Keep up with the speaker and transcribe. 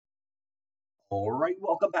All right,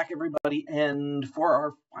 welcome back everybody. And for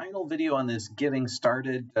our final video on this getting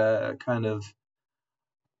started kind of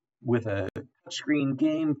with a touchscreen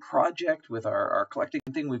game project with our collecting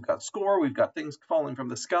thing, we've got score, we've got things falling from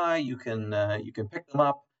the sky. You can pick them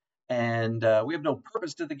up, and we have no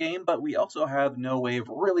purpose to the game, but we also have no way of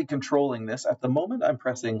really controlling this. At the moment, I'm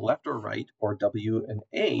pressing left or right or W and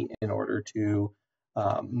A in order to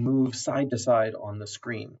move side to side on the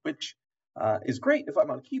screen, which is great if I'm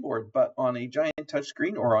on a keyboard, but on a giant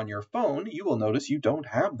touchscreen or on your phone, you will notice you don't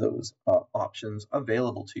have those options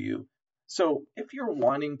available to you. So if you're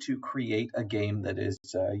wanting to create a game that is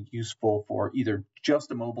useful for either just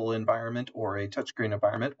a mobile environment or a touchscreen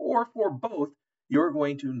environment, or for both, you're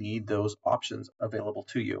going to need those options available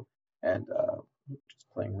to you. And just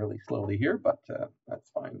playing really slowly here, but that's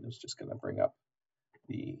fine. It's just going to bring up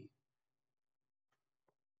the...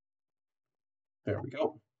 There we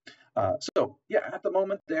go. So yeah, at the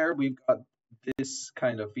moment there, we've got this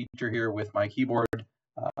kind of feature here with my keyboard.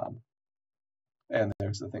 And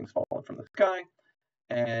there's the things falling from the sky.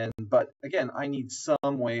 But again, I need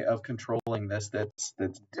some way of controlling this that's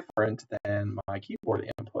different than my keyboard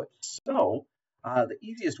input. So the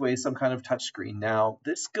easiest way is some kind of touch screen. Now,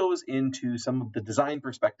 this goes into some of the design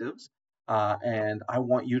perspectives, and I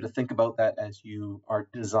want you to think about that as you are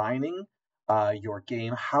designing your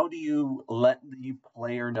game. How do you let the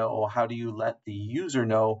player know? How do you let the user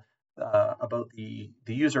know about the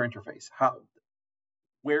user interface?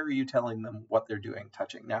 Where are you telling them what they're doing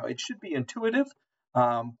touching? Now, it should be intuitive,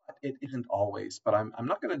 but it isn't always. But I'm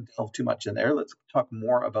not going to delve too much in there. Let's talk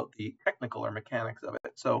more about the technical or mechanics of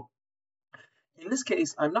it. So in this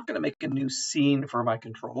case, I'm not going to make a new scene for my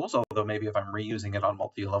controls, although maybe if I'm reusing it on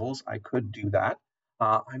multi-levels, I could do that.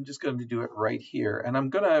 I'm just going to do it right here. And I'm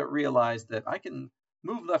going to realize that I can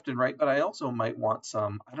move left and right, but I also might want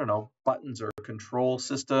some, I don't know, buttons or control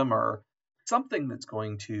system or something that's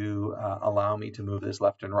going to allow me to move this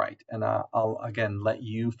left and right. And I'll, again, let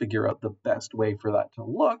you figure out the best way for that to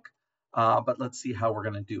look, but let's see how we're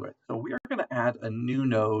going to do it. So we are going to add a new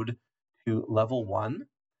node to level 1.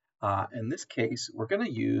 In this case, we're going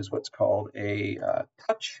to use what's called a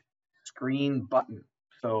touch screen button.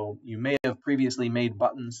 So you may have previously made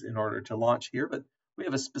buttons in order to launch here, but we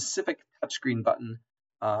have a specific touchscreen button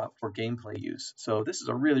for gameplay use. So this is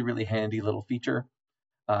a really, really handy little feature.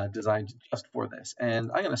 Designed just for this.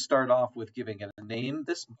 And I'm going to start off with giving it a name.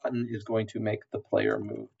 This button is going to make the player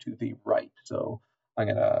move to the right. So I'm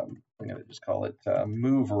going to just call it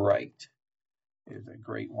move right is a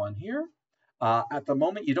great one here. At the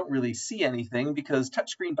moment, you don't really see anything because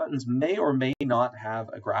touchscreen buttons may or may not have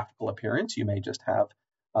a graphical appearance. You may just have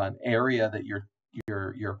an area that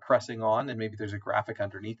you're pressing on, and maybe there's a graphic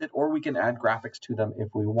underneath it, or we can add graphics to them if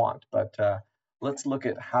we want. But let's look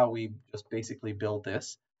at how we just basically build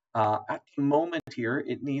this. At the moment here,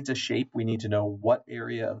 it needs a shape. We need to know what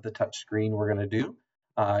area of the touch screen we're going to do.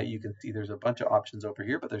 You can see there's a bunch of options over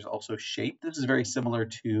here, but there's also shape. This is very similar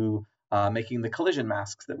to making the collision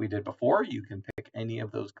masks that we did before. You can pick any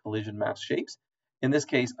of those collision mask shapes. In this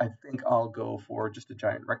case, I think I'll go for just a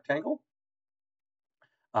giant rectangle.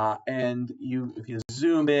 And if you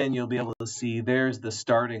zoom in, you'll be able to see there's the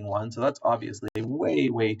starting one. So that's obviously way,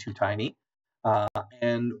 way too tiny.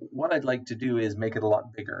 And what I'd like to do is make it a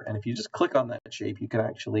lot bigger. And if you just click on that shape, you can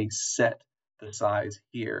actually set the size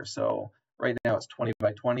here. So right now it's 20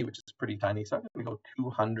 by 20, which is pretty tiny. So I'm going to go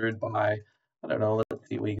 200 by, I don't know, let's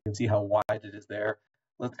see, we can see how wide it is there.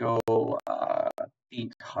 Let's go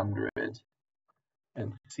 800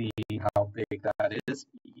 and see how big that is.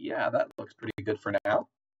 Yeah, that looks pretty good for now.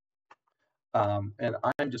 And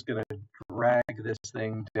I'm just going to drag this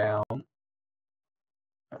thing down.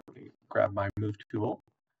 Let me grab my move tool,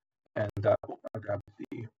 and I grabbed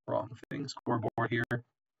the wrong thing, scoreboard here.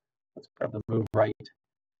 Let's grab the move right,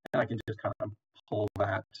 and I can just kind of pull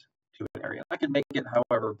that to an area. I can make it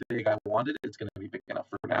however big I wanted. It's going to be big enough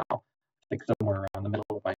for now. I think somewhere around the middle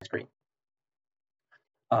of my screen.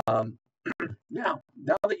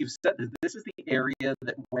 Now that you've set this is the area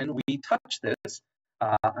that when we touch this,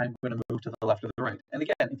 I'm going to move to the left or the right. And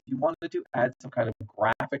again, if you wanted to add some kind of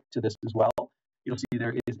graphic to this as well, you'll see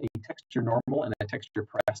there is a texture normal and a texture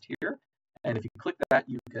pressed here. And if you click that,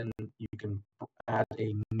 you can add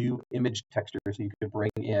a new image texture. So you could bring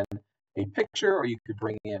in a picture, or you could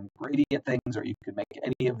bring in gradient things, or you could make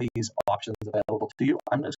any of these options available to you.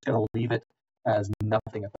 I'm just going to leave it as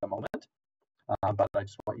nothing at the moment, but I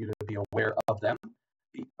just want you to be aware of them.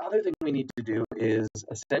 The other thing we need to do is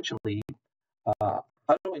essentially,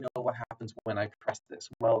 how do I know what happens when I press this?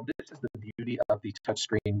 Well, this is the beauty of the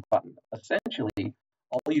touchscreen button. Essentially,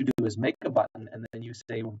 all you do is make a button, and then you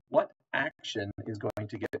say what action is going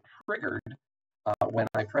to get triggered when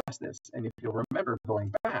I press this. And if you'll remember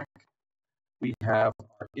going back, we have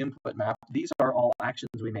our input map. These are all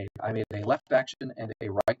actions we made. I made a left action and a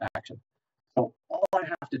right action. So all I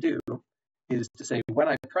have to do is to say, when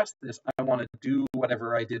I press this, I want to do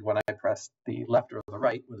whatever I did when I pressed the left or the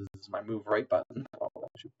right. This is my move right button. Well, that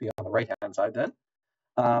should be on the right-hand side then.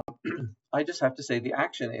 I just have to say the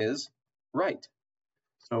action is right.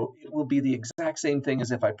 So it will be the exact same thing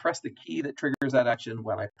as if I press the key that triggers that action.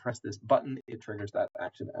 When I press this button, it triggers that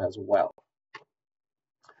action as well.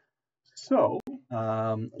 So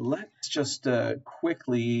let's just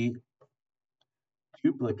quickly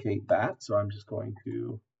duplicate that. So I'm just going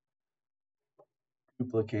to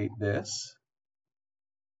duplicate this.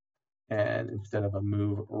 And instead of a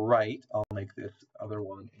move right, I'll make this other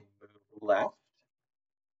one a move left.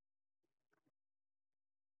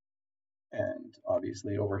 And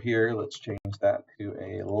obviously over here, let's change that to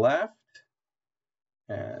a left.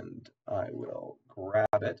 And I will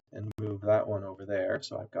grab it and move that one over there.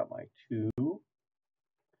 So I've got my 2.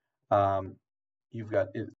 You've got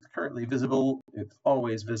it's currently visible. It's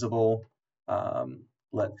always visible.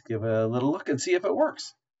 Let's give a little look and see if it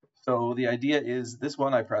works. So the idea is this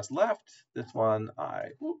one I press left, this one I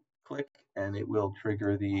click, and it will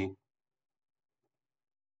trigger the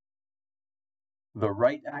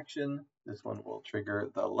right action. This one will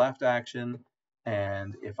trigger the left action.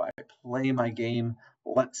 And if I play my game,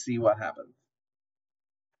 let's see what happens.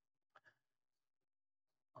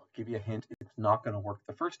 I'll give you a hint. It's not going to work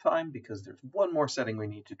the first time because there's one more setting we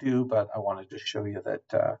need to do, but I wanted to show you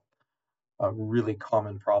that a really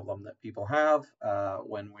common problem that people have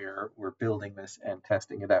when we're building this and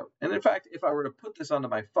testing it out. And in fact, if I were to put this onto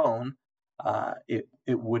my phone, it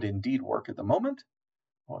would indeed work at the moment.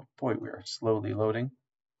 Oh boy, we are slowly loading.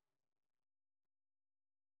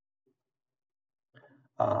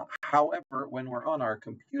 However, when we're on our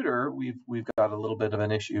computer, we've got a little bit of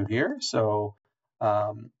an issue here. So,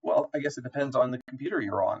 well, I guess it depends on the computer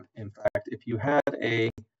you're on. In fact, if you had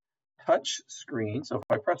a touch screen, so if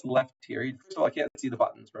I press left here, first of all, I can't see the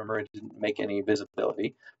buttons. Remember, I didn't make any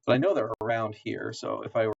visibility, but I know they're around here. So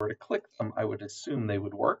if I were to click them, I would assume they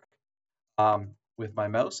would work. With my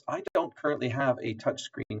mouse, I don't currently have a touch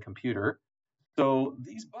screen computer. So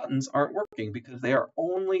these buttons aren't working because they are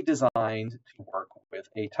only designed to work with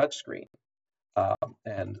a touchscreen.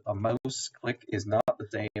 And a mouse click is not the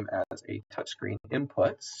same as a touchscreen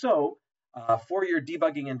input. So for your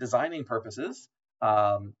debugging and designing purposes,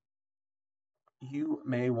 you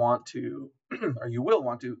may want to, or you will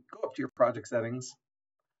want to go up to your project settings.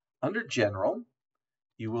 Under General,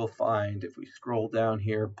 you will find, if we scroll down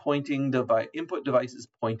here, pointing device, input devices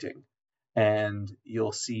pointing. And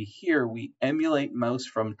you'll see here, we emulate mouse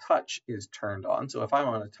from touch is turned on. So if I'm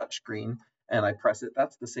on a touch screen and I press it,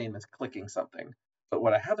 that's the same as clicking something. But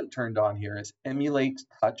what I haven't turned on here is emulate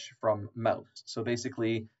touch from mouse. So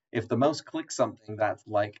basically, if the mouse clicks something, that's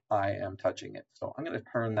like I am touching it. So I'm going to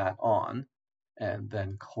turn that on and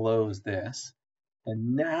then close this.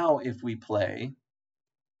 And now if we play,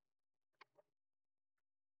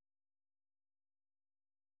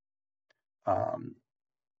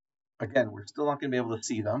 again, we're still not going to be able to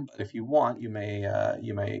see them, but if you want, you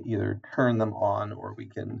may either turn them on, or we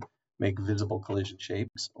can make visible collision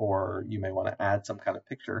shapes, or you may want to add some kind of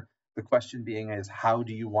picture. The question being is, how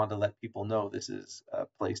do you want to let people know this is a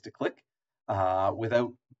place to click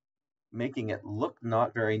without making it look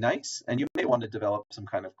not very nice? And you may want to develop some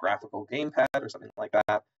kind of graphical gamepad or something like that.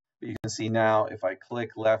 But you can see now, if I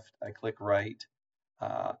click left, I click right,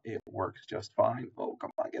 it works just fine. Oh, come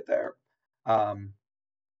on, get there.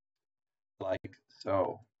 Like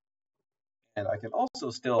so. And I can also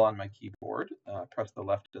still on my keyboard press the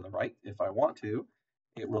left and the right if I want to.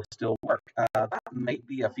 It will still work. That might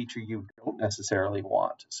be a feature you don't necessarily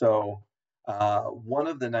want. So one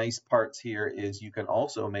of the nice parts here is you can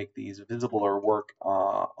also make these visible or work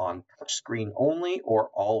on touch screen only or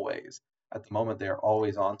always. At the moment, they're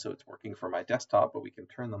always on, so it's working for my desktop, but we can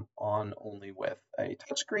turn them on only with a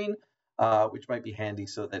touchscreen, which might be handy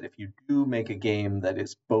so that if you do make a game that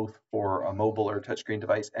is both for a mobile or touchscreen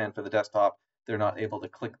device and for the desktop, they're not able to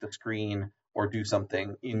click the screen or do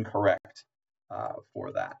something incorrect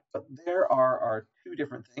for that. But there are our two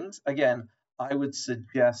different things. Again, I would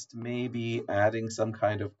suggest maybe adding some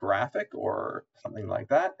kind of graphic or something like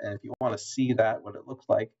that. And if you want to see that, what it looks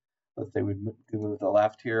like, let's say we move to the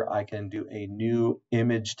left here, I can do a new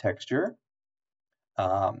image texture.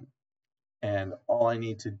 And all I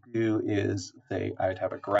need to do is say I'd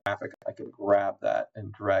have a graphic. I can grab that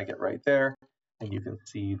and drag it right there. And you can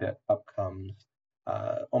see that up comes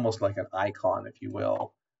almost like an icon, if you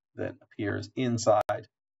will, that appears inside.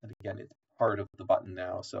 And again, it's part of the button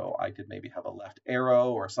now. So I could maybe have a left arrow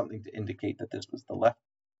or something to indicate that this was the left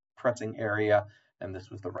pressing area and this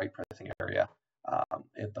was the right pressing area.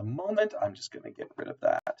 At the moment, I'm just going to get rid of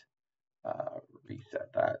that,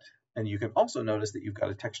 reset that. And you can also notice that you've got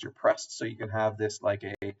a texture pressed, so you can have this like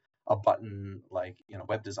a button like in a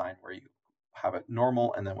web design where you have it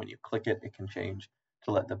normal, and then when you click it, it can change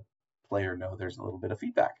to let the player know there's a little bit of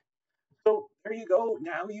feedback. So there you go.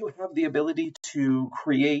 Now you have the ability to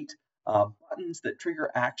create buttons that trigger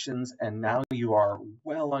actions, and now you are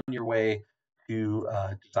well on your way to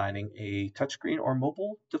designing a touchscreen or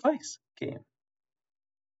mobile device game.